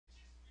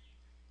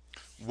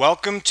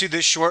Welcome to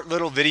this short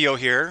little video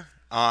here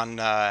on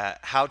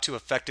how to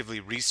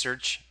effectively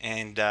research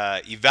and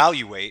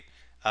evaluate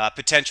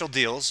potential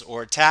deals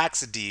or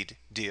tax deed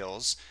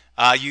deals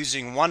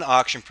using one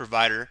auction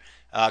provider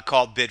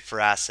called Bid for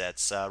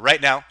Assets.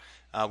 Right now,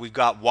 we've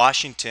got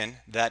Washington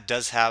that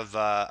does have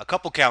a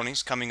couple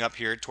counties coming up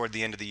here toward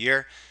the end of the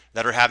year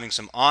that are having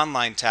some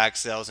online tax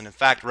sales. And in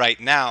fact, right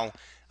now,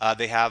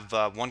 they have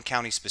one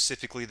county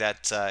specifically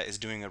that is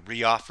doing a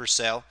reoffer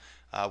sale,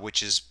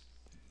 which is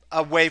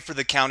a way for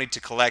the county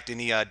to collect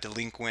any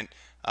delinquent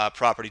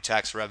property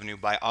tax revenue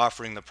by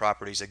offering the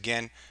properties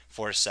again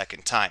for a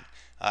second time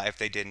if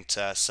they didn't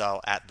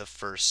sell at the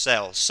first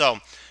sale. So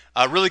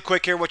really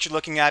quick here, what you're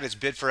looking at is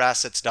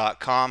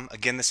bidforassets.com.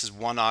 Again, this is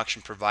one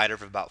auction provider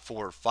of about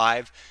 4 or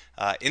 5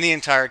 in the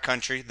entire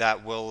country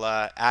that will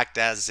act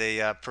as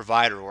a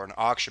provider or an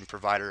auction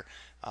provider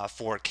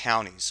for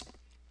counties.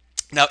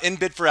 Now, in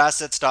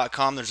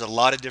bidforassets.com, there's a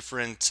lot of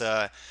different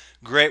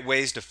great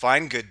ways to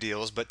find good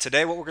deals, but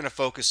today what we're going to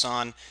focus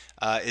on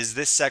is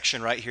this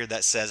section right here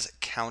that says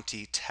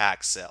county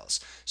tax sales.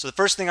 So the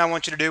first thing I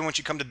want you to do once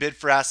you come to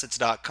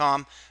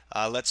bidforassets.com,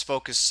 let's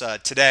focus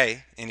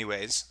today,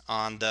 anyways,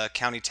 on the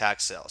county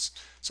tax sales.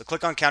 So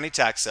click on county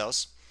tax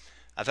sales.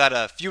 I've had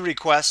a few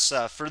requests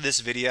for this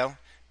video.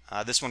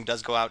 This one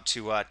does go out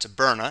to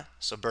Berna.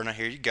 So Berna,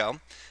 here you go.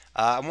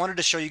 I wanted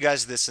to show you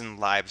guys this in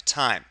live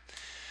time.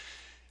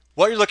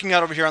 What you're looking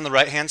at over here on the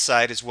right hand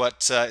side is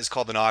what is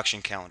called an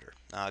auction calendar.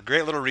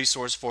 Great little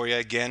resource for you.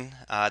 Again,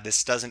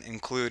 this doesn't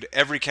include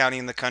every county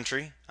in the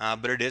country,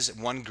 but it is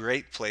one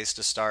great place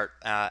to start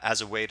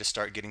as a way to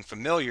start getting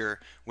familiar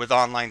with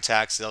online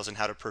tax sales and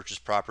how to purchase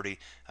property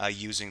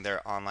using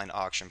their online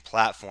auction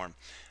platform.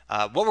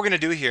 What we're going to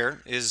do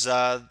here is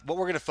what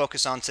we're going to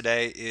focus on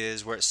today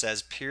is where it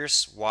says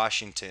Pierce,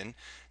 Washington.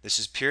 This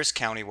is Pierce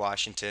County,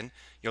 Washington.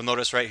 You'll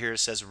notice right here it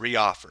says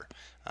reoffer.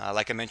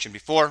 Like I mentioned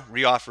before,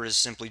 reoffer is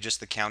simply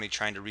just the county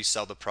trying to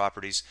resell the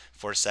properties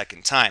for a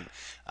second time.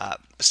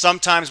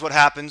 Sometimes what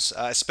happens,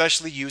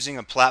 especially using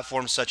a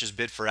platform such as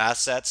Bid for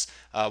Assets,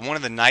 one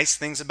of the nice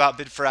things about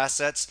Bid for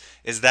Assets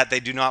is that they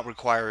do not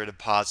require a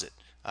deposit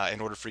in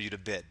order for you to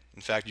bid.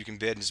 In fact, you can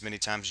bid as many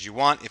times as you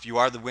want. If you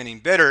are the winning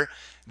bidder,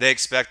 they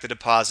expect the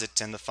deposit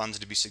and the funds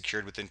to be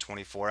secured within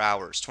 24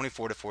 hours,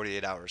 24 to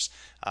 48 hours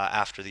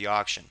after the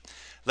auction.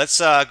 Let's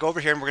go over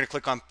here and we're going to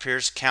click on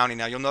Pierce County.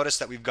 Now you'll notice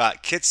that we've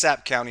got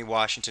Kitsap County,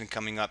 Washington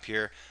coming up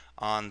here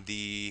on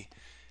the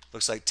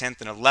looks like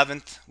 10th and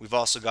 11th. We've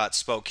also got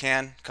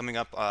Spokane coming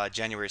up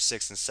January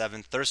 6th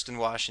and 7th. Thurston,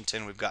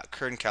 Washington. We've got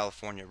Kern,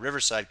 California.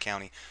 Riverside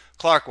County.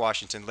 Clark,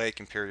 Washington. Lake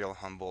Imperial,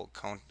 Humboldt,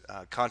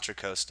 Contra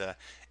Costa,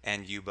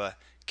 and Yuba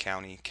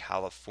County,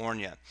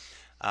 California.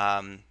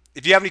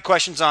 If you have any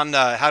questions on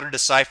how to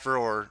decipher,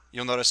 or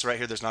you'll notice right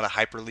here there's not a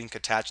hyperlink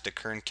attached to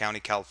Kern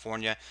County,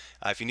 California.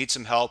 If you need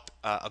some help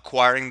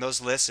acquiring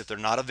those lists, if they're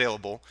not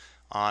available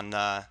on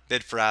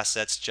Bid for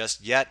Assets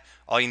just yet,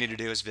 all you need to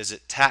do is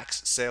visit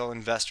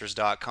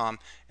taxsaleinvestors.com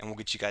and we'll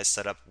get you guys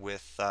set up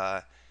with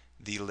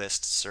the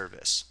list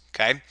service.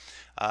 Okay,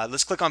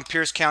 let's click on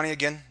Pierce County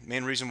again.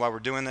 Main reason why we're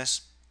doing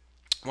this,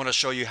 I want to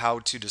show you how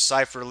to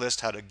decipher a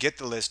list, how to get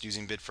the list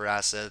using Bid for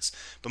Assets,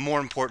 but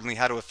more importantly,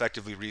 how to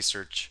effectively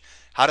research,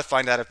 how to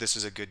find out if this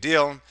is a good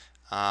deal.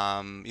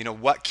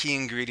 What key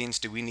ingredients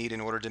do we need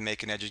in order to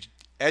make an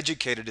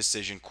educated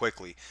decision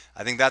quickly?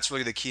 I think that's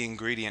really the key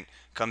ingredient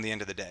come the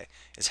end of the day,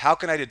 is how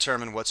can I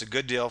determine what's a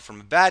good deal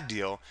from a bad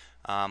deal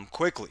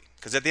quickly?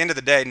 Because at the end of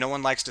the day, no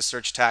one likes to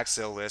search tax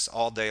sale lists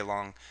all day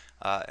long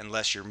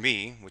unless you're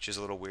me, which is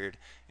a little weird,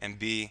 and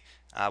B,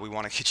 we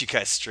want to get you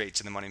guys straight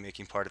to the money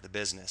making part of the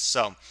business.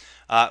 So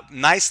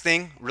nice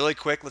thing, really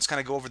quick, let's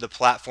kind of go over the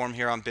platform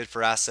here on Bid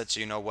for Assets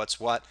so you know what's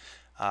what.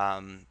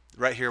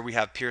 Right here we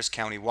have Pierce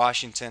County,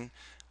 Washington.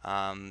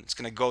 It's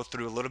going to go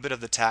through a little bit of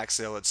the tax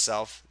sale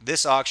itself.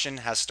 This auction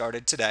has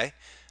started today,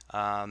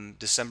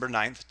 December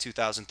 9th,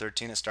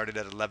 2013. It started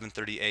at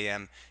 11:30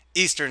 a.m.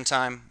 Eastern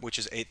Time, which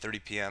is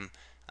 8:30 p.m.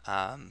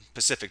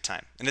 Pacific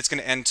Time. And it's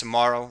going to end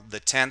tomorrow, the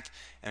 10th,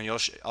 and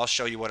I'll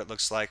show you what it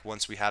looks like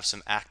once we have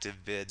some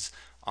active bids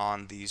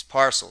on these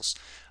parcels.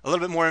 A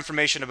little bit more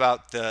information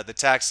about the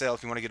tax sale.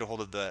 If you want to get a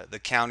hold of the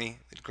county,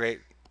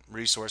 great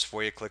resource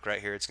for you. Click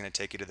right here. It's going to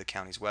take you to the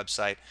county's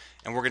website,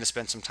 and we're going to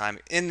spend some time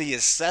in the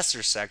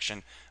assessor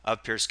section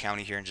of Pierce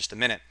County here in just a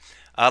minute.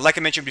 Like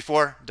I mentioned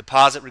before,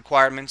 deposit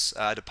requirements.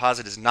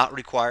 Deposit is not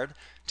required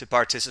to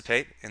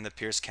participate in the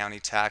Pierce County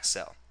tax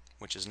sale,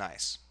 which is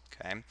nice.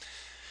 Okay.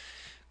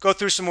 Go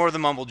through some more of the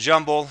mumble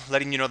jumble,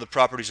 letting you know the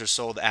properties are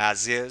sold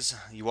as is.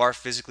 You are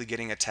physically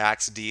getting a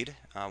tax deed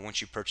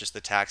once you purchase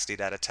the tax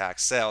deed at a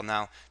tax sale.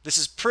 Now, this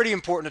is pretty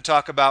important to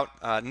talk about.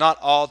 Not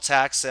all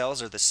tax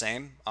sales are the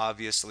same,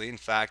 obviously. In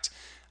fact,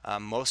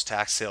 most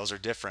tax sales are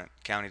different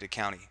county to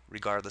county,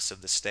 regardless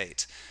of the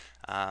state.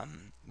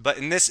 But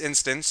in this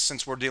instance,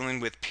 since we're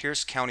dealing with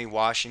Pierce County,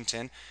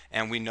 Washington,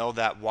 and we know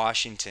that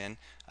Washington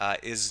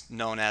is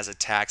known as a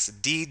tax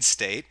deed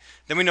state,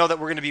 then we know that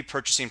we're going to be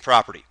purchasing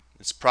property.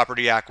 It's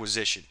property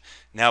acquisition.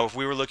 Now, if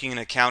we were looking in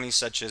a county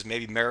such as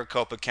maybe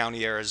Maricopa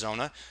County,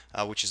 Arizona,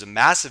 which is a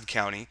massive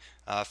county,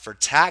 for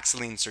tax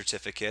lien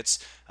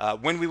certificates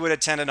when we would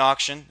attend an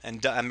auction.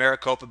 And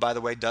Maricopa, by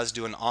the way, does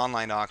do an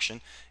online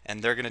auction,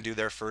 and they're going to do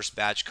their first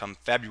batch come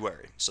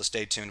February. So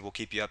stay tuned. We'll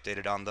keep you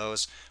updated on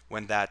those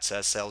when that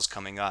sale's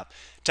coming up.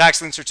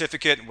 Tax lien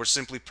certificate, we're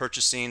simply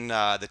purchasing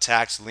the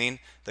tax lien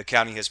the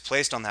county has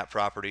placed on that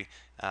property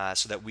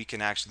so that we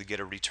can actually get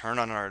a return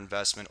on our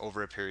investment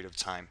over a period of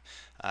time.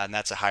 And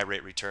that's a high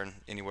rate return,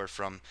 anywhere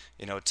from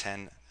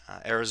 10.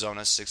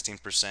 Arizona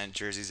 16%,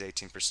 Jersey's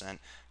 18%,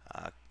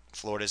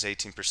 Florida's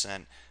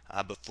 18%,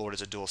 but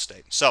Florida's a dual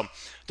state. So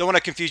don't want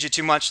to confuse you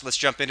too much. Let's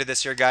jump into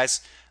this here,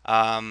 guys.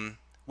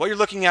 What you're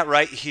looking at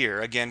right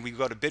here, again, we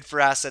go to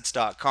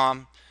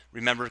bidforassets.com.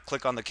 Remember,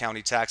 click on the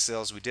county tax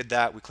sales. We did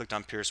that. We clicked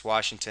on Pierce,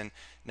 Washington.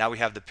 Now we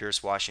have the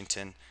Pierce,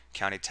 Washington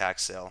county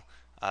tax sale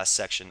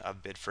section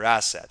of Bid for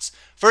Assets.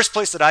 First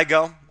place that I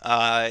go,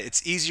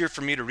 it's easier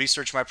for me to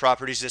research my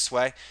properties this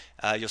way.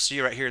 You'll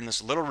see right here in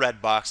this little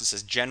red box, it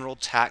says General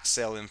Tax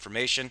Sale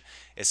Information.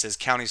 It says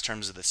County's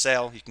Terms of the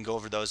Sale. You can go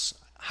over those.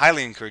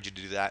 Highly encourage you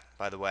to do that,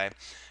 by the way.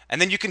 And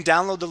then you can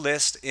download the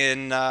list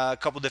in a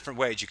couple different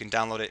ways. You can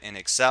download it in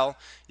Excel,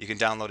 you can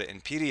download it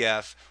in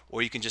PDF,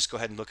 or you can just go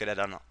ahead and look at it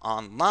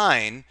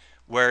online,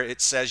 where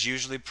it says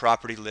usually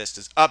property list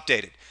is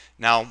updated.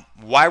 Now,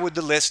 why would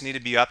the list need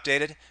to be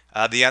updated?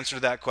 The answer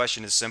to that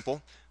question is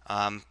simple.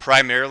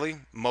 Primarily,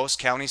 most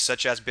counties,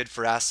 such as Bid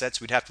for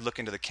Assets, we'd have to look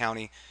into the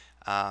county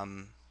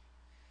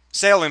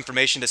sale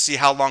information to see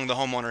how long the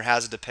homeowner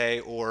has to pay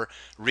or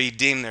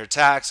redeem their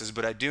taxes.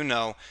 But I do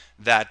know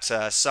that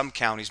some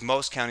counties,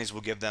 most counties,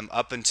 will give them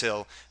up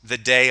until the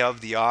day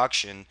of the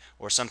auction,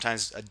 or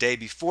sometimes a day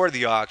before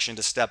the auction,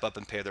 to step up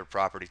and pay their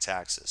property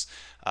taxes.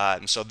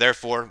 And so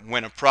therefore,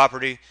 when a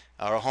property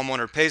or a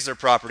homeowner pays their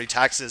property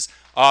taxes,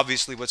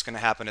 obviously what's going to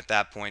happen at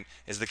that point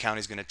is the county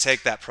is going to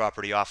take that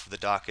property off of the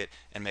docket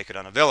and make it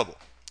unavailable.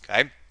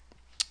 Okay,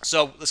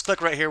 so let's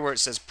click right here where it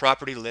says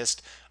property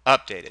list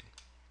updated.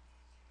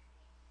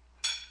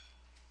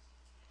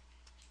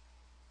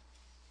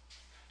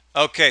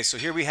 Okay, so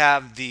here we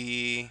have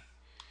the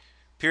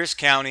Pierce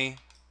County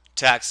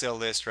tax sale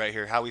list right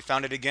here. How we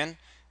found it again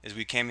is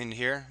we came in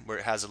here where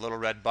it has a little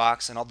red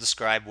box, and I'll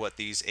describe what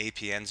these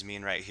APNs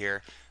mean right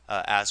here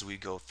as we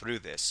go through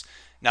this.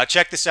 Now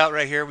check this out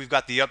right here. We've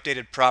got the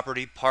updated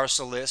property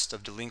parcel list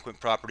of delinquent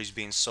properties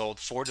being sold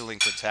for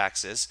delinquent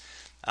taxes.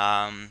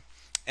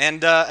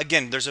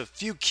 Again, there's a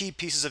few key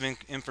pieces of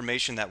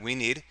information that we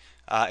need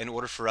in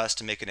order for us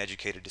to make an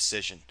educated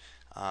decision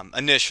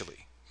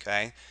initially.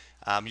 Okay.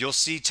 You'll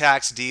see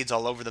tax deeds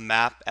all over the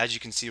map, as you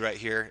can see right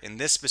here in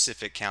this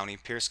specific county,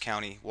 Pierce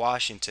County,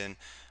 Washington.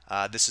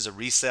 This is a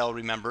resale,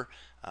 remember.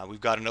 We've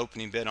got an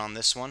opening bid on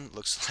this one.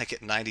 Looks like at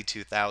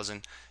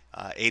 $92,000,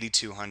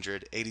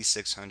 $8,200,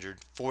 $8,600,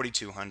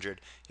 $4,200.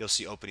 You'll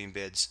see opening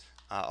bids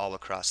all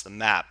across the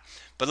map.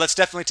 But let's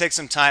definitely take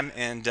some time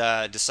and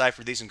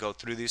decipher these and go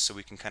through these so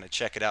we can kind of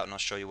check it out, and I'll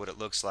show you what it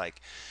looks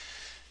like.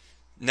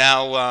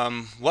 Now,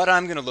 what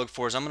I'm going to look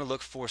for is I'm going to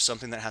look for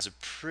something that has a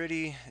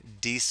pretty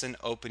decent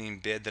opening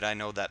bid that I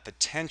know that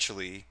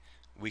potentially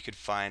we could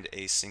find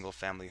a single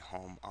family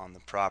home on the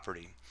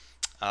property.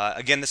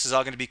 Again, this is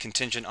all going to be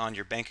contingent on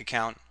your bank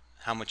account,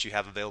 how much you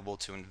have available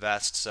to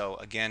invest. So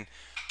again,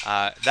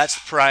 that's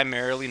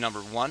primarily number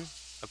one,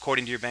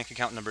 according to your bank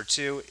account. Number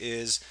two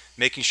is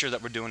making sure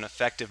that we're doing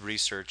effective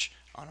research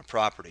on a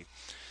property.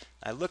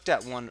 I looked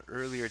at one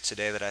earlier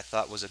today that I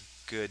thought was a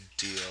good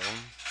deal.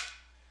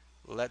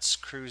 Let's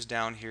cruise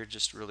down here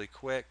just really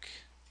quick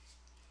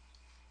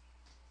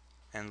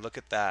and look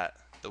at that.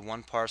 The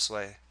one parcel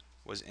I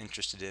was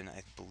interested in,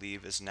 I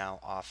believe, is now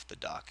off the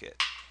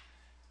docket.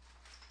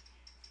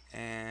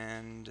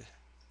 And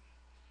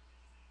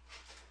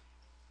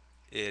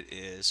it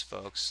is,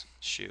 folks.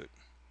 Shoot.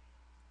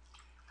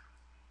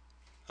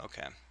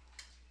 Okay.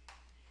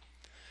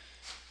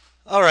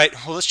 All right,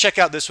 well, let's check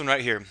out this one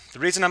right here. The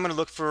reason I'm going to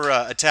look for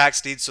a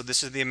tax deed, so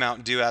this is the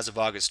amount due as of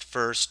August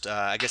 1st.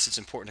 I guess it's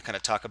important to kind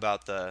of talk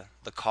about the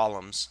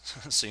columns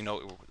so you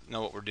know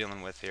what we're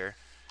dealing with here.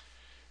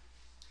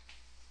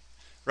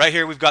 Right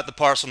here we've got the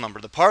parcel number.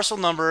 The parcel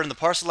number and the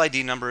parcel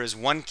ID number is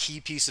one key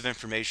piece of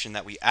information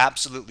that we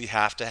absolutely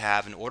have to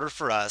have in order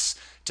for us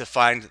to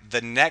find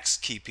the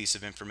next key piece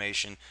of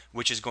information,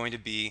 which is going to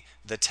be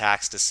the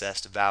tax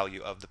assessed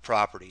value of the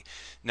property.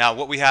 Now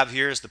what we have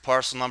here is the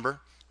parcel number.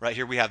 Right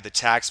here we have the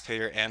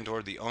taxpayer and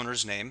or the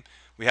owner's name.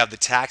 We have the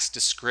tax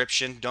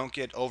description. Don't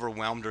get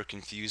overwhelmed or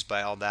confused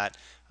by all that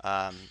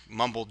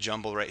mumble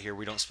jumble right here.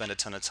 We don't spend a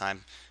ton of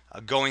time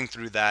going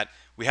through that.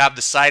 We have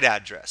the site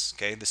address.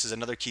 Okay, this is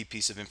another key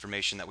piece of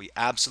information that we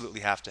absolutely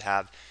have to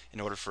have in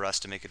order for us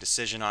to make a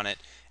decision on it.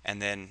 And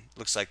then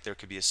looks like there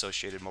could be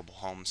associated mobile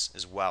homes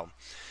as well.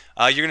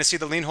 You're going to see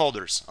the lien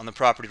holders on the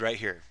property right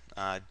here.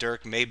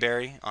 Dirk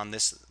Mayberry on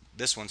this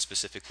one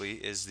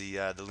specifically is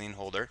the lien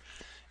holder.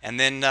 And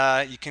then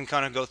you can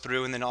kind of go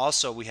through, and then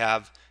also we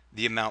have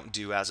the amount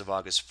due as of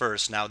August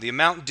 1st. Now the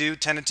amount due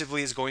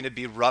tentatively is going to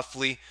be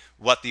roughly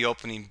what the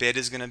opening bid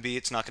is going to be.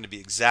 It's not going to be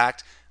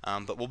exact,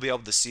 but we'll be able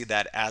to see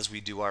that as we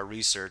do our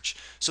research.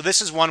 So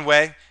this is one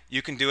way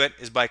you can do it,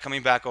 is by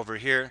coming back over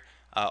here.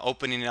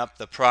 opening up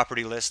the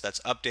property list that's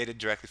updated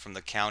directly from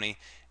the county,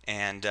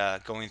 and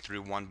going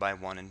through one by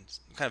one and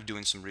kind of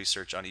doing some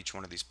research on each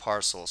one of these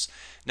parcels.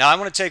 Now I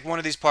want to take one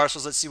of these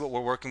parcels. Let's see what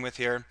we're working with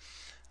here.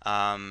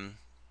 Um,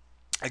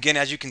 Again,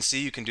 as you can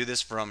see, you can do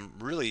this from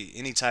really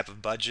any type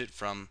of budget,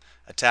 from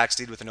a tax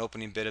deed with an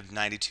opening bid of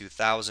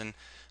 92,000,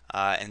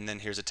 and then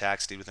here's a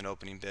tax deed with an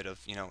opening bid of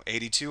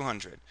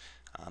 8,200,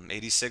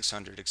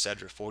 8,600,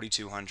 etc.,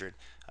 4,200.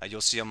 You'll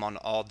see them on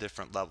all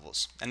different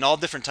levels and all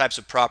different types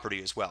of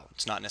property as well.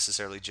 It's not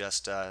necessarily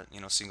just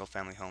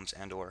single-family homes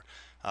and/or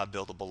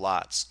buildable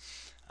lots.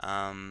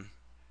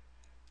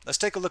 Let's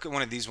take a look at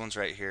one of these ones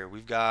right here.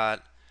 We've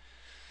got.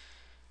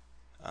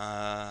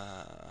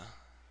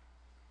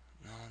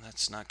 No,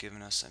 that's not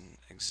giving us an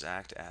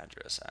exact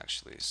address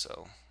actually,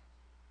 so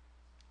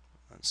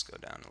let's go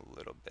down a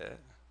little bit.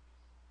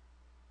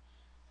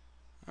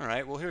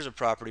 Alright, well here's a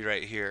property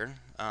right here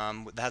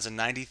that has a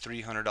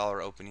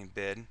 $9,300 opening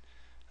bid.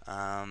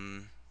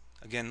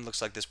 Again,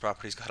 looks like this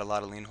property's got a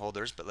lot of lien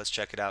holders, but let's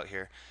check it out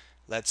here.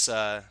 Let's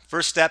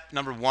first step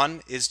number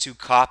one is to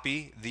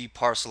copy the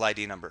parcel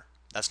ID number.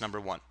 That's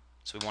number one.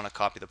 So we want to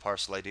copy the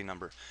parcel ID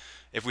number.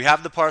 If we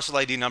have the parcel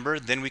ID number,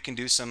 then we can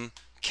do some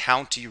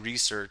county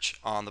research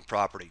on the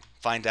property.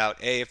 Find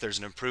out A, if there's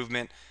an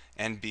improvement,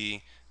 and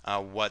B,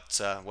 what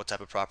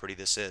type of property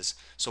this is.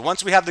 So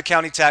once we have the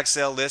county tax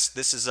sale list,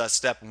 this is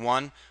step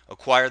one,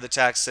 acquire the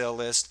tax sale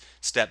list.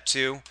 Step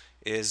two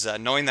is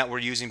knowing that we're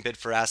using bid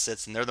for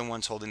assets and they're the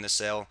ones holding the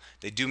sale.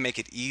 They do make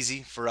it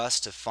easy for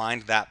us to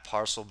find that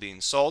parcel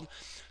being sold.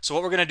 So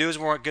what we're going to do is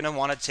we're going to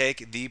want to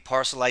take the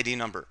parcel ID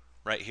number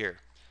right here.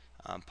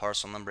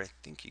 Parcel number, I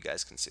think you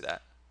guys can see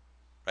that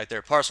right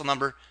there. Parcel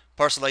number,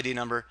 parcel ID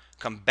number.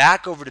 Come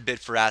back over to bid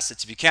for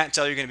assets. If you can't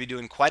tell, you're going to be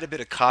doing quite a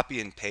bit of copy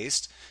and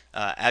paste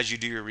as you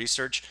do your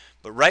research.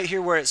 But right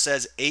here where it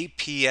says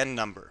APN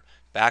number,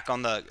 back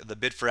on the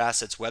bid for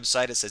assets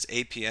website, it says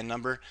APN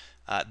number.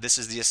 This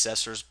is the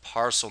assessor's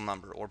parcel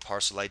number or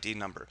parcel ID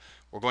number.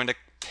 We're going to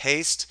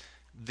paste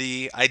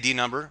the ID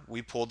number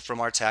we pulled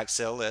from our tax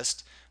sale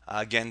list.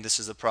 Again, this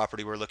is the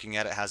property we're looking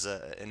at. It has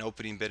an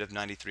opening bid of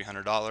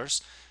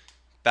 $9,300.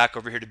 Back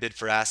over here to bid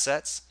for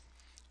assets.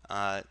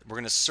 We're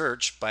going to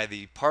search by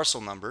the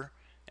parcel number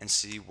and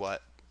see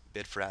what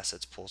bid for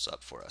assets pulls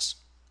up for us.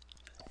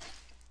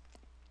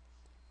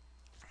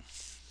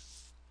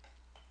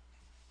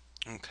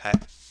 Okay.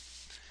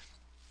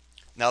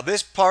 Now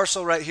this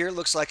parcel right here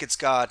looks like it's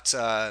got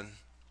a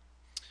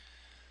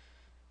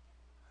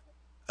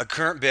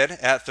current bid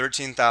at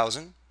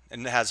 $13,000,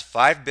 and it has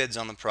 5 bids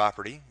on the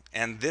property,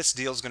 and this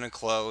deal is going to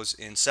close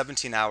in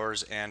 17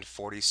 hours and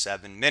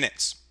 47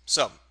 minutes.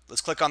 So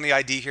let's click on the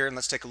ID here and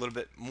let's take a little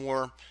bit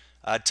more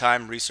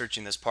time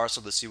researching this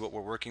parcel to see what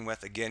we're working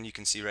with. Again, you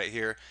can see right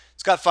here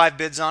it's got 5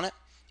 bids on it.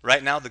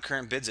 Right now the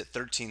current bid's at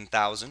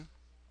 $13,000.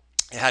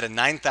 It had a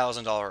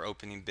 $9,000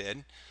 opening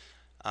bid.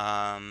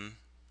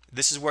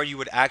 This is where you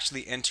would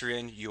actually enter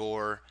in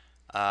your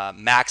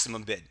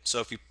maximum bid. So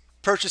if you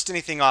purchased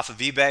anything off of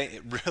eBay,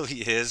 it really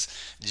is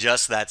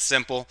just that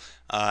simple.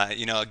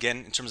 Again,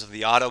 in terms of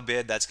the auto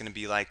bid, that's going to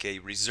be like a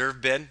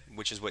reserve bid,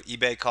 which is what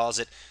eBay calls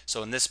it.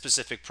 So in this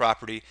specific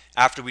property,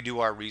 after we do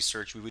our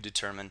research, we would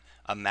determine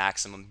a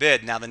maximum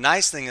bid. Now the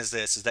nice thing is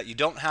this, is that you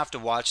don't have to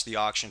watch the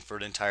auction for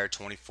an entire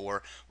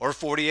 24 or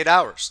 48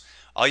 hours.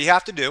 All you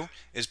have to do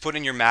is put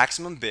in your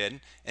maximum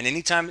bid, and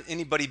anytime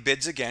anybody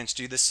bids against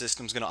you, the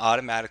system's going to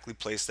automatically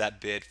place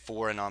that bid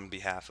for and on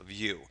behalf of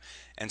you.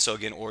 And so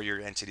again, or your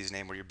entity's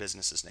name or your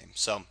business's name.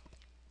 So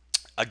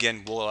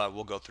again,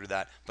 we'll go through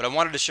that. But I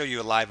wanted to show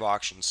you a live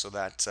auction so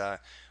that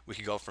we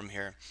could go from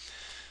here.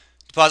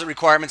 Deposit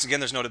requirements, again,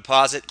 there's no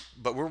deposit,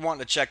 but we're wanting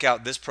to check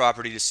out this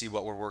property to see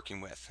what we're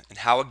working with. And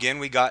how, again,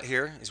 we got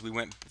here is we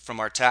went from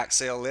our tax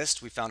sale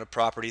list. We found a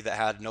property that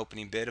had an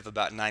opening bid of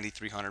about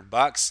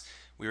 $9,300.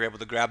 We were able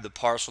to grab the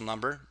parcel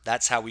number.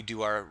 That's how we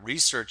do our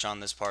research on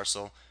this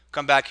parcel.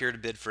 Come back here to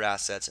bid for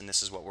assets, and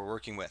this is what we're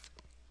working with.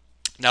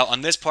 Now,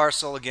 on this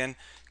parcel, again,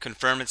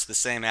 confirm it's the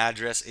same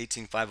address,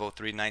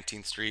 18503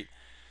 19th Street.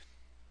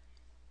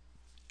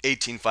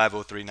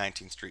 18503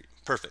 19th Street.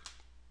 Perfect.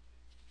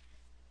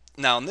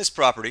 Now, on this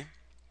property,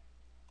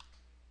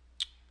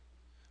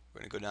 we're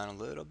going to go down a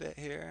little bit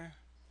here.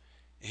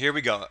 Here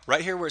we go.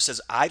 Right here where it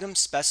says item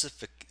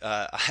specifics,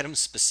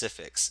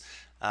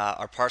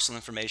 our parcel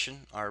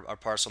information, our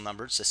parcel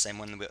number. It's the same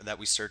one that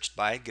we searched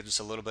by. It gives us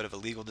a little bit of a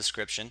legal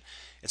description.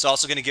 It's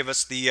also going to give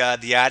us the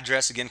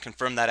address. Again,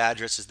 confirm that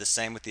address is the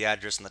same with the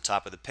address on the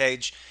top of the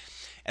page.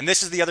 And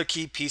this is the other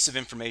key piece of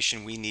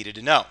information we needed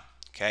to know.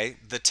 Okay,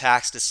 the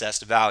tax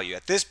assessed value.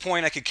 At this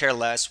point, I could care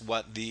less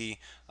what the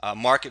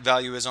market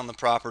value is on the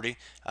property,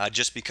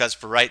 just because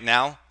for right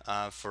now,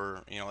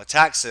 for a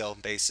tax sale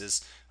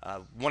basis,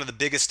 one of the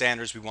biggest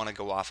standards we want to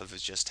go off of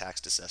is just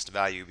tax assessed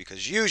value,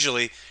 because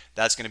usually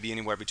that's going to be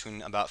anywhere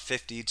between about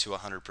 50 to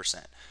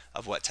 100%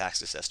 of what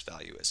tax assessed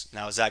value is.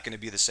 Now, is that going to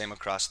be the same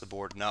across the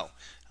board? No,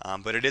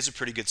 but it is a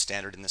pretty good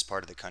standard in this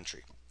part of the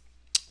country.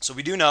 So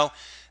we do know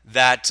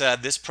that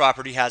this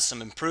property has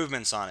some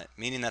improvements on it,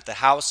 meaning that the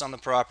house on the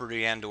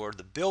property and or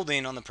the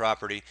building on the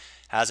property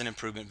has an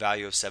improvement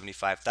value of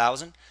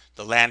 75,000.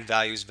 The land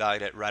value is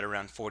valued at right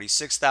around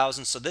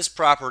 46,000. So this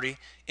property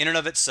in and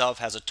of itself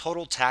has a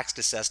total tax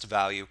assessed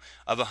value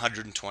of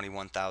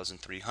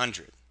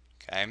 121,300.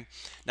 Okay.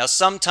 Now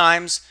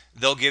sometimes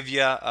they'll give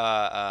you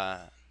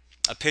a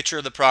picture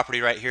of the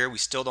property right here. We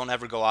still don't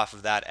ever go off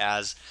of that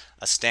as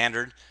a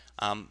standard.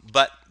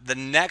 But the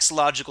next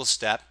logical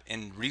step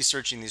in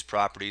researching these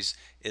properties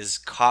is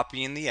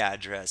copying the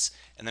address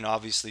and then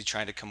obviously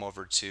trying to come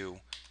over to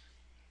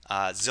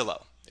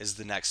Zillow is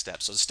the next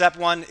step. So step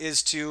one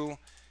is to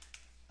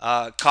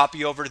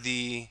copy over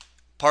the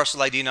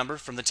parcel ID number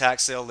from the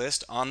tax sale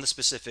list on the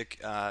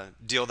specific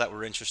deal that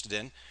we're interested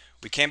in.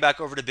 We came back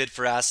over to bid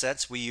for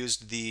assets. We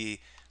used the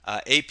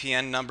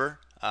APN number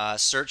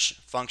search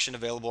function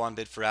available on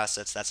bid for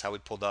assets. That's how we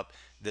pulled up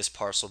this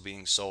parcel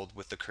being sold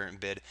with the current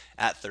bid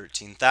at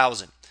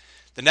 13,000.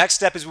 The next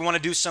step is we want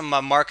to do some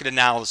market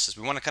analysis.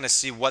 We want to kind of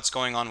see what's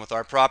going on with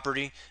our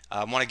property.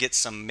 Want to get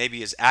some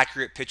maybe as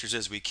accurate pictures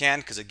as we can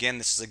because again,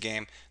 this is a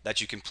game that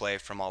you can play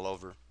from all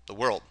over the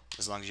world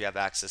as long as you have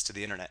access to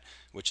the internet,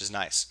 which is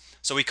nice.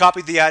 So we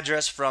copied the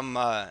address from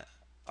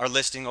our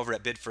listing over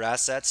at Bid for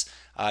Assets.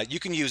 You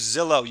can use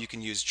Zillow, you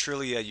can use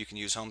Trulia, you can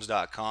use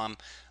Homes.com,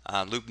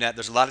 LoopNet.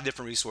 There's a lot of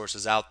different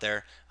resources out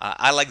there.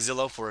 I like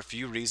Zillow for a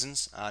few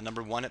reasons.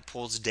 Number one, it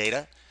pulls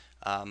data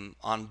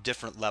on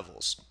different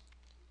levels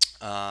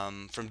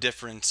from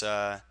different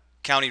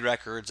county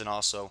records and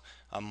also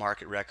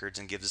market records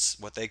and gives us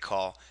what they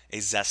call a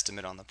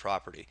zestimate on the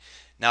property.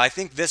 Now I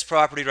think this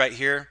property right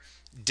here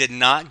did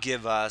not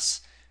give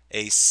us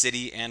a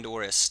city and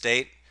or a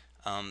state.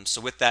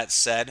 So with that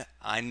said,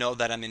 I know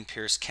that I'm in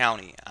Pierce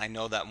County. I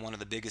know that one of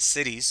the biggest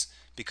cities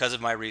because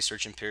of my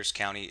research in Pierce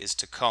County is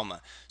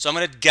Tacoma. So I'm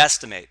going to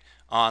guesstimate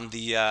on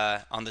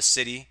the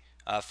city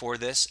for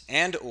this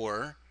and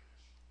or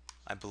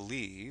I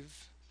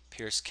believe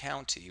Pierce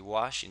County,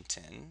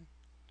 Washington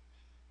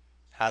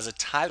has a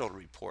title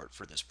report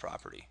for this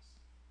property.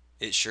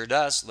 It sure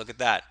does. Look at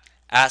that.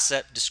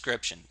 Asset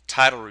description,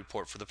 title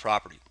report for the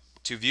property.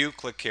 To view,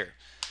 click here.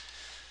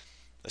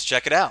 Let's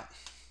check it out.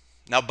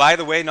 Now, by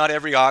the way, not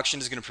every auction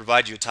is going to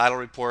provide you a title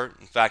report.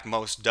 In fact,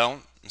 most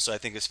don't. And so I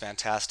think it's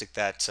fantastic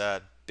that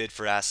Bid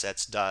for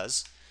Assets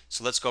does.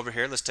 So let's go over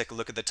here. Let's take a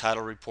look at the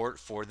title report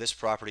for this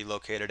property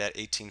located at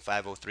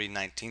 18503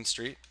 19th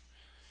Street.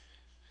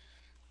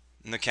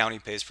 And the county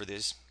pays for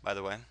these, by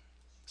the way.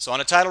 So on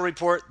a title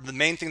report, the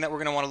main thing that we're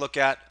going to want to look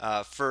at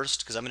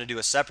first, because I'm going to do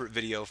a separate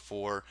video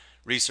for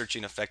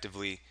researching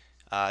effectively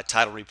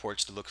title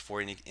reports to look for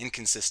any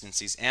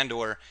inconsistencies and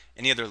or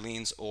any other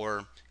liens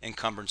or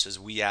encumbrances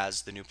we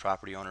as the new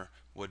property owner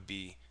would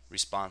be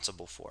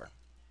responsible for.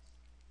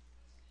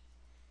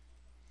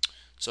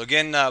 So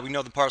again, we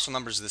know the parcel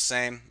number is the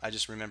same. I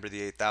just remember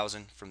the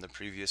 8,000 from the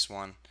previous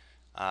one.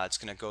 It's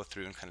going to go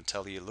through and kind of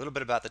tell you a little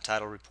bit about the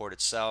title report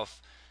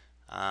itself.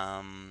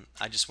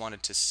 I just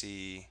wanted to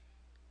see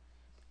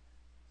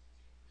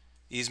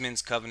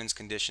easements, covenants,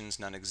 conditions,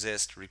 none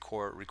exist.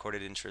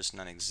 Recorded interest,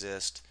 none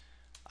exist.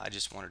 I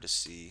just wanted to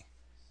see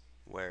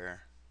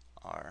where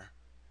our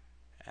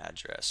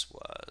address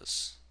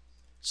was.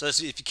 So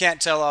if you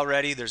can't tell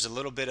already, there's a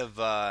little bit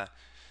of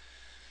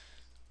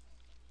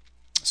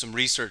some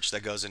research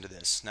that goes into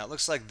this. Now it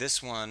looks like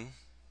this one,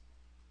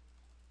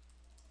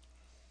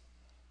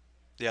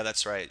 yeah,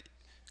 that's right.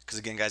 Because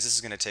again, guys, this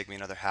is going to take me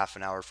another half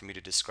an hour for me to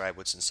describe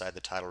what's inside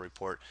the title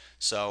report.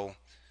 So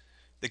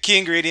the key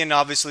ingredient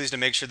obviously is to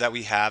make sure that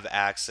we have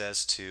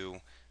access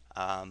to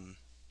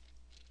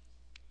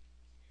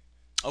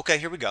okay,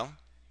 here we go.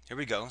 Here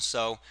we go.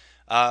 So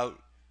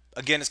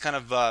again, it's kind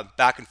of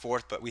back and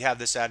forth, but we have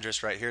this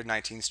address right here,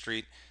 19th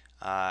Street.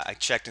 I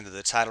checked into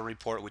the title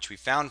report, which we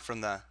found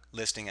from the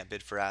listing at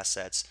Bid for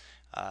Assets.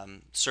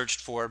 Searched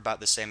for about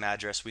the same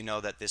address. We know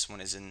that this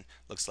one is in,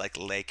 looks like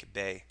Lake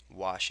Bay,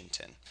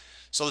 Washington.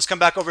 So let's come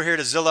back over here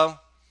to Zillow.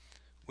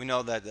 We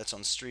know that that's on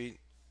the street.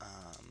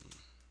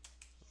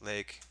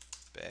 Lake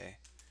Bay,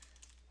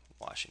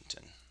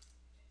 Washington.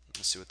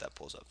 Let's see what that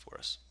pulls up for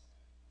us.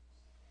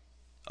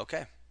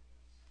 Okay,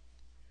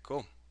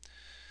 cool.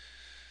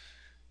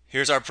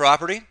 Here's our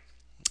property.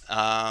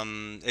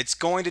 It's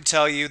going to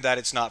tell you that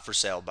it's not for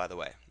sale, by the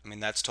way. I mean,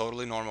 that's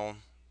totally normal.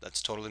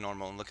 That's totally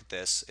normal. And look at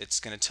this. It's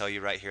going to tell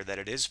you right here that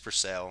it is for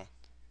sale.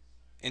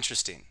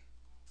 Interesting.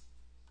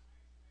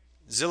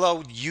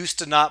 Zillow used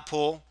to not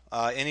pull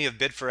any of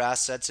Bid for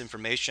Assets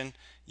information.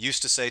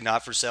 Used to say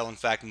not for sale. In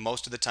fact,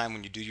 most of the time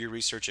when you do your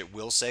research, it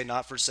will say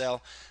not for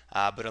sale.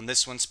 But on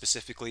this one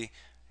specifically,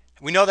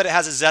 we know that it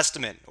has a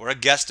zestimate or a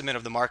guesstimate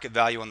of the market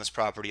value on this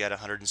property at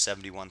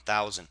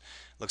 171,000.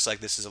 Looks like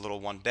this is a little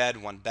one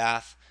bed, one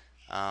bath.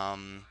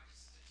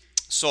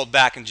 Sold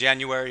back in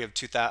January of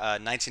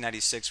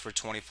 1996 for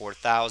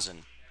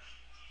 24,000.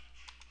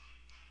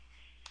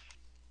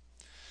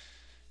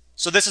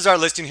 So this is our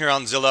listing here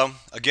on Zillow.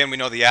 Again, we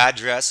know the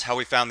address, how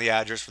we found the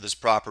address for this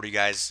property,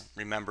 guys.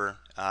 Remember,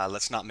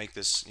 let's not make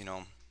this,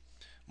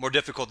 more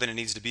difficult than it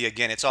needs to be.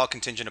 Again, it's all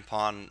contingent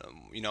upon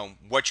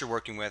what you're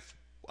working with.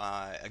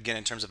 Again,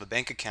 in terms of a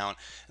bank account,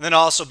 and then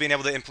also being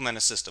able to implement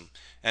a system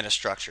and a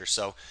structure.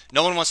 So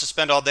no one wants to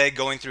spend all day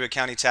going through a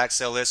county tax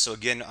sale list. So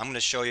again, I'm going to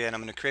show you, and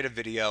I'm going to create a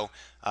video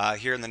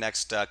here in the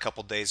next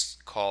couple days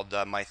called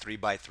my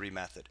 3x3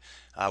 method,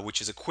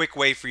 which is a quick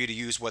way for you to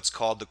use what's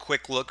called the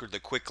quick look or the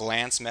quick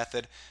glance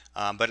method.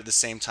 But at the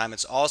same time,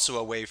 it's also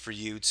a way for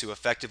you to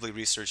effectively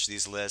research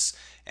these lists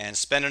and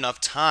spend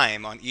enough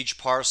time on each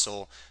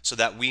parcel so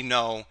that we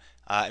know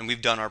and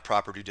we've done our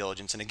proper due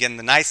diligence. And again,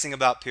 the nice thing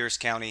about Pierce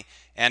County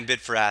and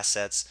Bid for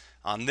Assets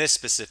on this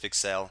specific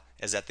sale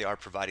is that they are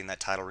providing that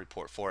title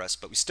report for us.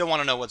 But we still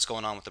want to know what's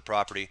going on with the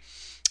property.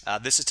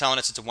 This is telling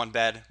us it's a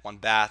 1-bed,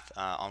 1-bath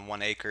on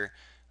 1 acre.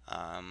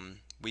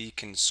 We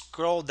can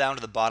scroll down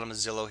to the bottom of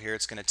Zillow here.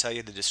 It's going to tell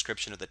you the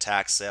description of the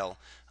tax sale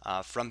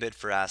from Bid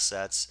for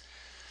Assets.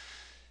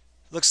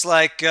 Looks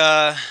like, in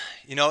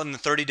the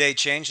 30-day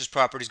change, this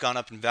property's gone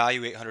up in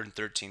value,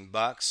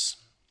 $813.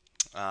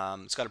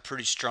 It's got a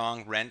pretty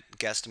strong rent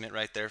guesstimate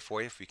right there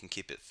for you if we can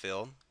keep it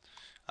filled.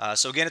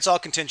 So again, it's all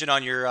contingent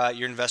on your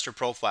investor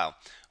profile.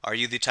 Are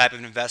you the type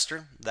of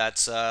investor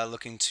that's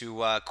looking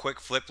to quick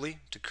fliply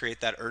to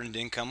create that earned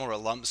income or a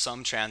lump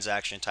sum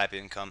transaction type of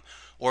income?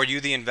 Or are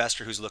you the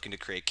investor who's looking to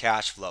create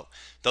cash flow?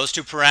 Those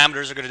two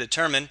parameters are going to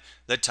determine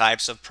the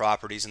types of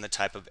properties and the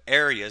type of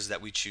areas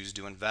that we choose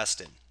to invest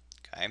in.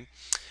 Okay.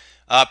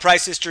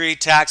 Price history,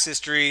 tax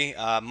history,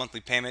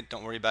 monthly payment,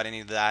 don't worry about any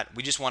of that.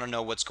 We just want to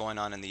know what's going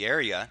on in the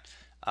area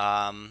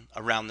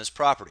around this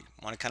property.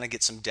 We want to kind of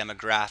get some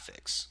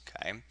demographics.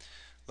 Okay.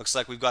 Looks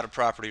like we've got a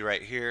property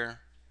right here.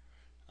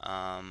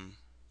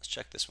 Let's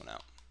check this one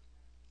out.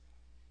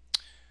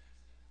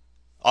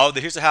 Oh,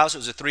 here's the house. It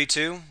was a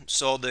 3-2,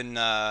 sold in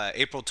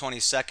April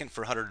 22nd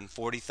for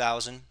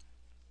 $140,000.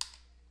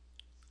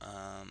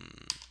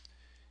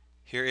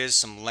 Here is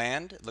some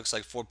land. It looks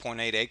like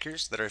 4.8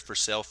 acres that are for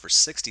sale for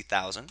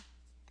 $60,000.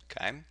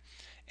 Okay.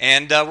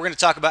 And we're going to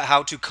talk about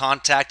how to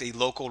contact a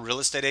local real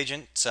estate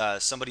agent,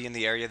 somebody in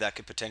the area that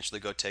could potentially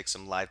go take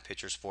some live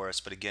pictures for us.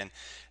 But again,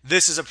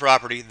 this is a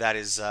property that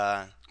is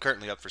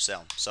currently up for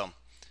sale. So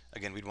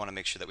again, we'd want to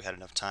make sure that we had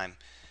enough time.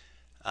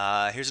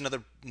 Here's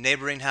another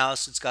neighboring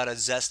house. It's got a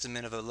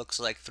zestimate of, it looks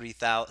like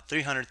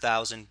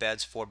 300,000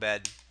 beds,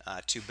 4-bed,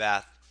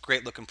 2-bath.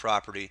 Great looking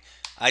property.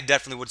 I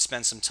definitely would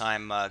spend some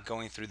time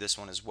going through this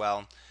one as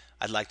well.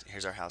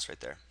 Here's our house right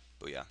there.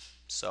 Booyah.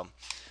 So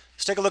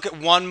let's take a look at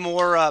one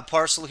more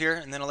parcel here,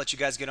 and then I'll let you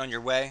guys get on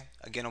your way.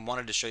 Again, I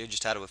wanted to show you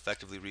just how to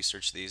effectively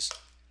research these.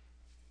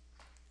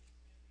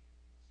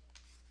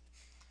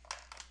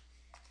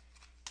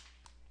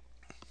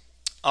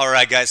 All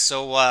right, guys.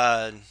 So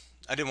I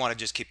didn't want to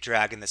just keep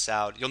dragging this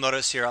out. You'll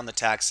notice here on the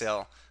tax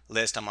sale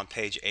list, I'm on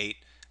page 8.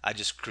 I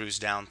just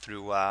cruised down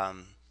through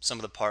some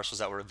of the parcels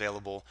that were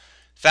available.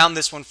 Found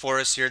this one for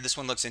us here. This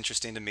one looks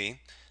interesting to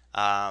me.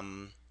 I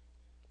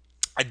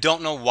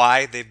don't know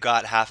why they've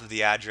got half of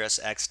the address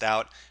X'd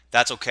out.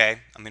 That's okay.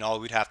 I mean, all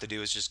we'd have to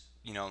do is just,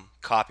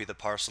 copy the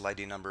parcel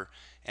ID number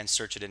and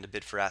search it into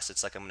Bid for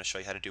Assets like I'm going to show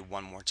you how to do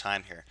one more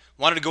time here.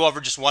 Wanted to go over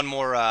just one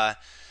more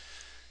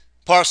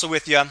parcel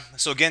with you.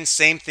 So again,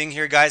 same thing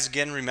here, guys.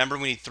 Again, remember,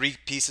 we need 3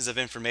 pieces of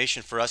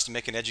information for us to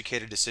make an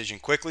educated decision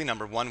quickly.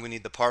 Number 1, we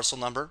need the parcel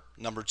number.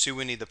 Number 2,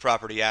 we need the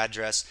property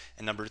address.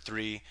 And number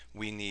 3,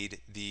 we need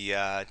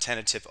the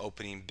tentative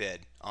opening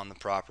bid on the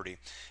property.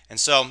 And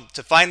so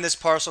to find this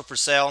parcel for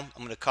sale,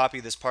 I'm going to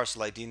copy this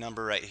parcel ID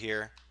number right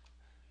here.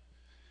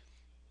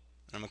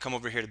 And I'm going to come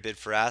over here to Bid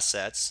for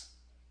Assets.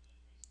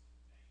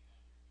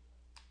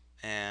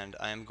 And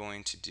I'm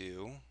going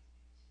to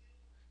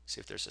see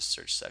if there's a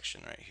search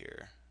section right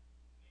here.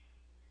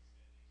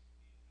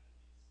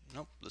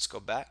 Nope, let's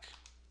go back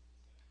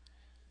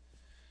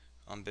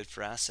on Bid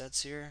for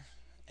Assets here,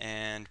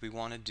 and we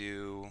want to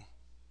do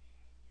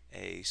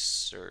a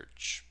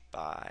search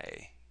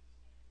by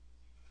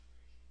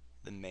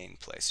the main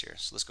place here.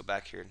 So let's go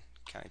back here,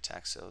 County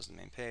Tax Sales, the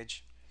main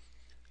page.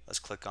 Let's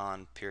click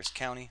on Pierce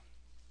County.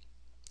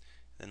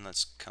 Then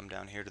let's come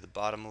down here to the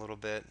bottom a little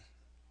bit.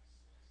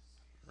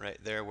 Right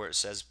there where it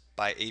says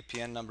by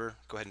APN number,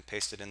 go ahead and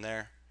paste it in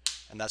there,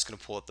 and that's going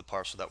to pull up the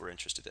parcel that we're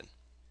interested in.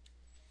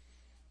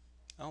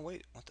 Oh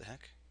wait, what the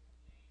heck?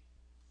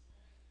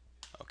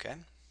 Okay.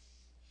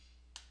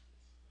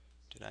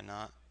 Did I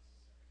not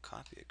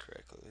copy it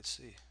correctly? Let's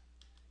see.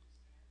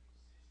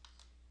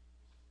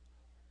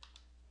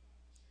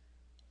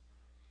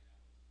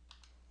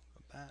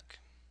 Go back.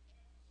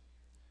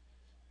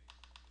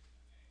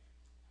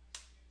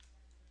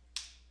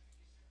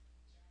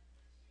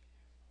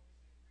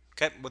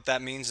 Okay, what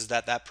that means is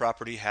that that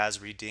property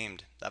has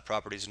redeemed. That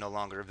property is no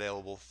longer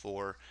available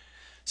for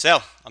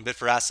sale on Bid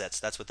for Assets.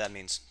 That's what that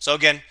means. So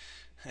again,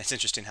 it's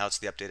interesting how it's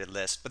the updated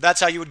list. But that's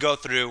how you would go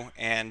through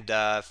and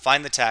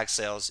find the tax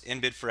sales in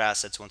Bid for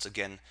Assets. Once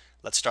again,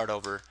 let's start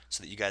over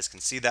so that you guys can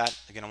see that.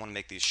 Again, I want to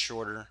make these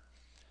shorter,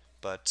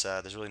 but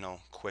there's really no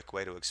quick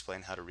way to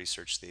explain how to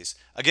research these.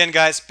 Again,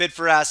 guys, Bid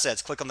for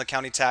Assets. Click on the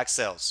County Tax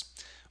Sales.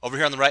 Over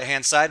here on the right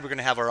hand side, we're going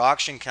to have our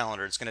auction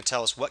calendar. It's going to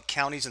tell us what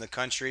counties in the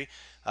country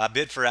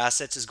Bid for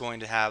Assets is going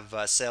to have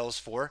sales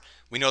for.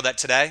 We know that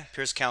today,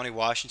 Pierce County,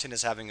 Washington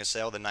is having a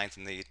sale the 9th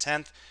and the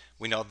 10th.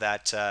 We know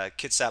that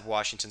Kitsap,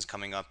 Washington's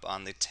coming up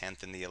on the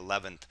 10th and the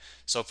 11th.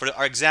 So for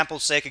our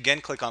example's sake,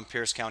 again, click on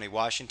Pierce County,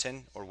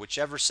 Washington, or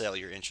whichever sale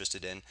you're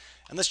interested in.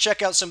 And let's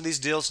check out some of these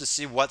deals to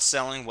see what's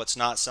selling, what's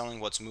not selling,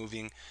 what's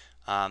moving,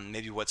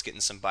 maybe what's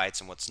getting some bites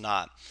and what's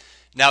not.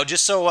 Now,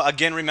 just so,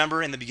 again,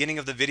 remember in the beginning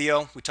of the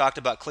video, we talked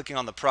about clicking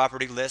on the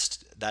property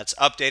list. That's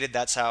updated.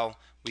 That's how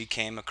we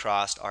came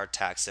across our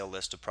tax sale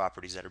list of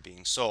properties that are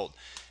being sold.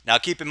 Now,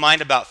 keep in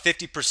mind about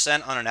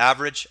 50% on an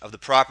average of the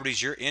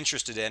properties you're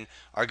interested in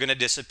are going to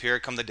disappear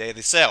come the day of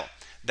the sale.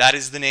 That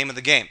is the name of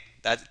the game.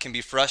 That can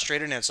be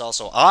frustrating, and it's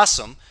also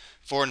awesome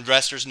for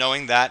investors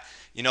knowing that,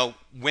 you know,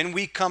 when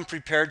we come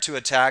prepared to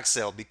a tax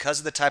sale, because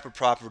of the type of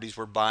properties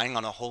we're buying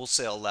on a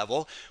wholesale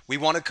level, we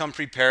want to come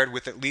prepared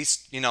with at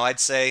least, you know, I'd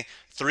say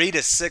 3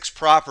 to 6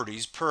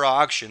 properties per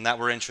auction that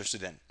we're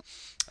interested in.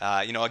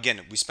 You know, again,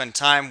 we spend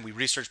time, we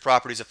research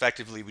properties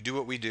effectively, we do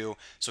what we do.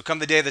 So come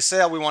the day of the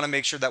sale, we want to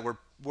make sure that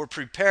we're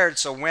prepared,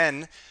 so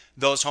when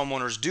those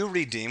homeowners do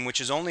redeem,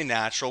 which is only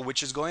natural,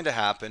 which is going to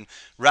happen,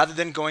 rather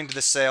than going to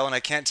the sale. And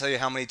I can't tell you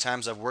how many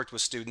times I've worked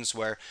with students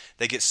where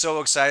they get so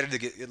excited, they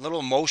get a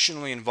little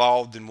emotionally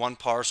involved in one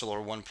parcel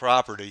or one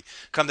property.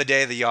 Come the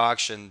day of the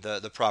auction,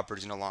 the property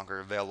is no longer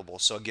available.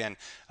 So again,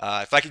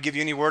 if I could give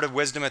you any word of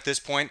wisdom at this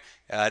point,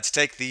 it's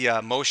take the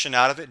emotion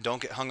out of it.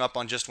 Don't get hung up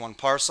on just one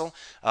parcel.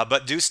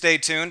 But do stay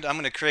tuned. I'm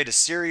going to create a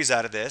series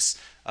out of this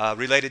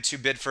related to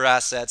bid for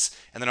assets.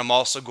 And then I'm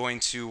also going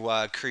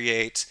to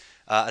create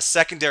a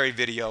secondary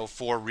video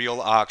for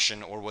real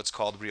auction, or what's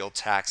called real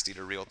tax deed,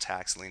 or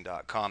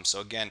realtaxlien.com.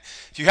 So again,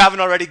 if you haven't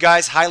already,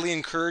 guys, highly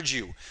encourage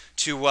you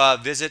to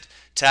visit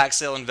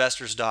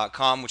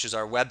taxsaleinvestors.com, which is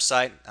our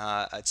website.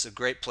 It's a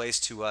great place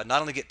to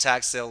not only get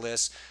tax sale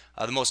lists,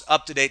 the most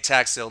up-to-date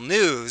tax sale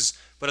news,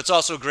 but it's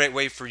also a great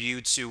way for you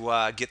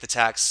to get the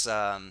tax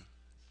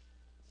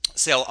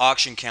sale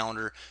auction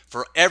calendar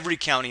for every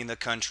county in the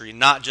country,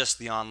 not just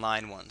the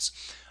online ones.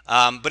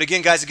 But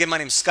again, guys, my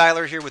name is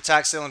Skylar here with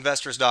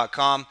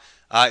taxsaleinvestors.com.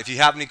 If you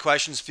have any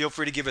questions, feel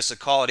free to give us a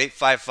call at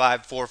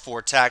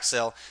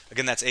 855-44-TAX-SALE.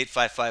 Again, that's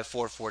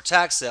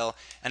 855-44-TAX-SALE.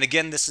 And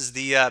again, this is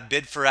the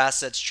Bid for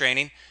Assets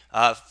training,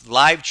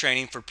 live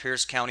training for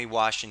Pierce County,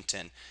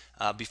 Washington.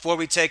 Before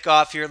we take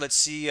off here, let's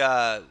see,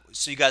 so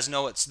you guys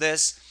know what's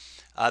this.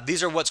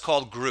 These are what's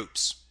called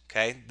groups.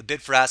 Okay, the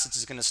Bid for Assets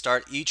is going to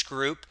start each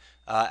group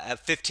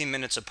at 15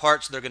 minutes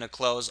apart, so they're going to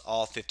close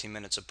all 15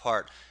 minutes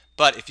apart.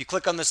 But if you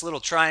click on this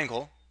little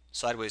triangle,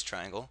 sideways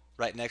triangle,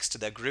 right next to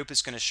that group,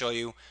 it's going to show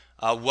you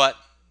what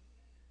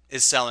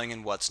is selling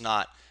and what's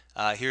not.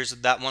 Here's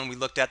that one we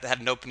looked at that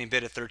had an opening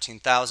bid of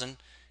 $13,000.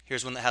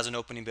 Here's one that has an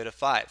opening bid of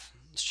 $5,000.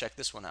 Let's check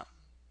this one out.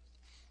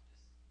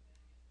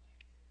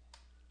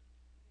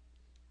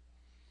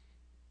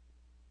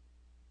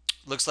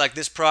 Looks like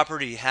this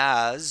property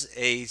has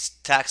a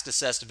tax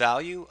assessed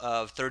value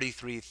of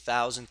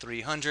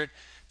 $33,300.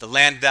 The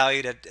land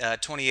valued at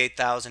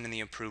 $28,000, and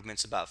the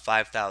improvements about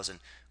 $5,000.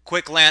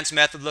 Quick glance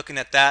method looking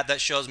at that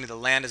shows me the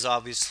land is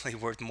obviously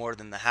worth more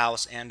than the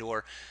house and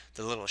or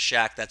the little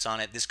shack that's on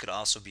it. This could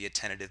also be a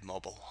tentative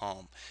mobile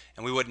home,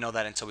 and we wouldn't know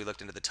that until we looked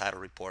into the title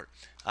report.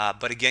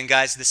 But again,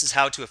 guys, this is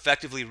how to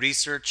effectively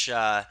research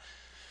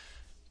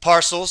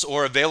parcels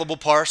or available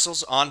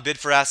parcels on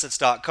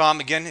bidforassets.com.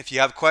 Again, if you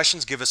have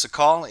questions, give us a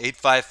call,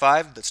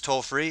 855, that's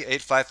toll free,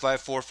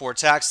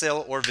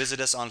 855-44-TAX-SALE, or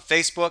visit us on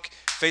Facebook,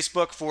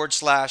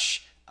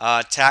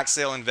 Facebook/tax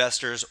sale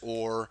investors,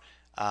 or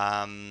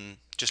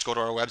just go to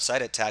our website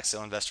at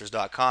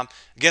taxsaleinvestors.com.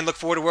 Again, look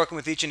forward to working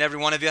with each and every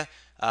one of you.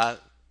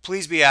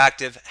 Please be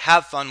active,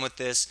 have fun with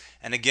this,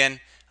 and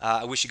again,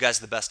 I wish you guys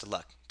the best of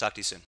luck. Talk to you soon.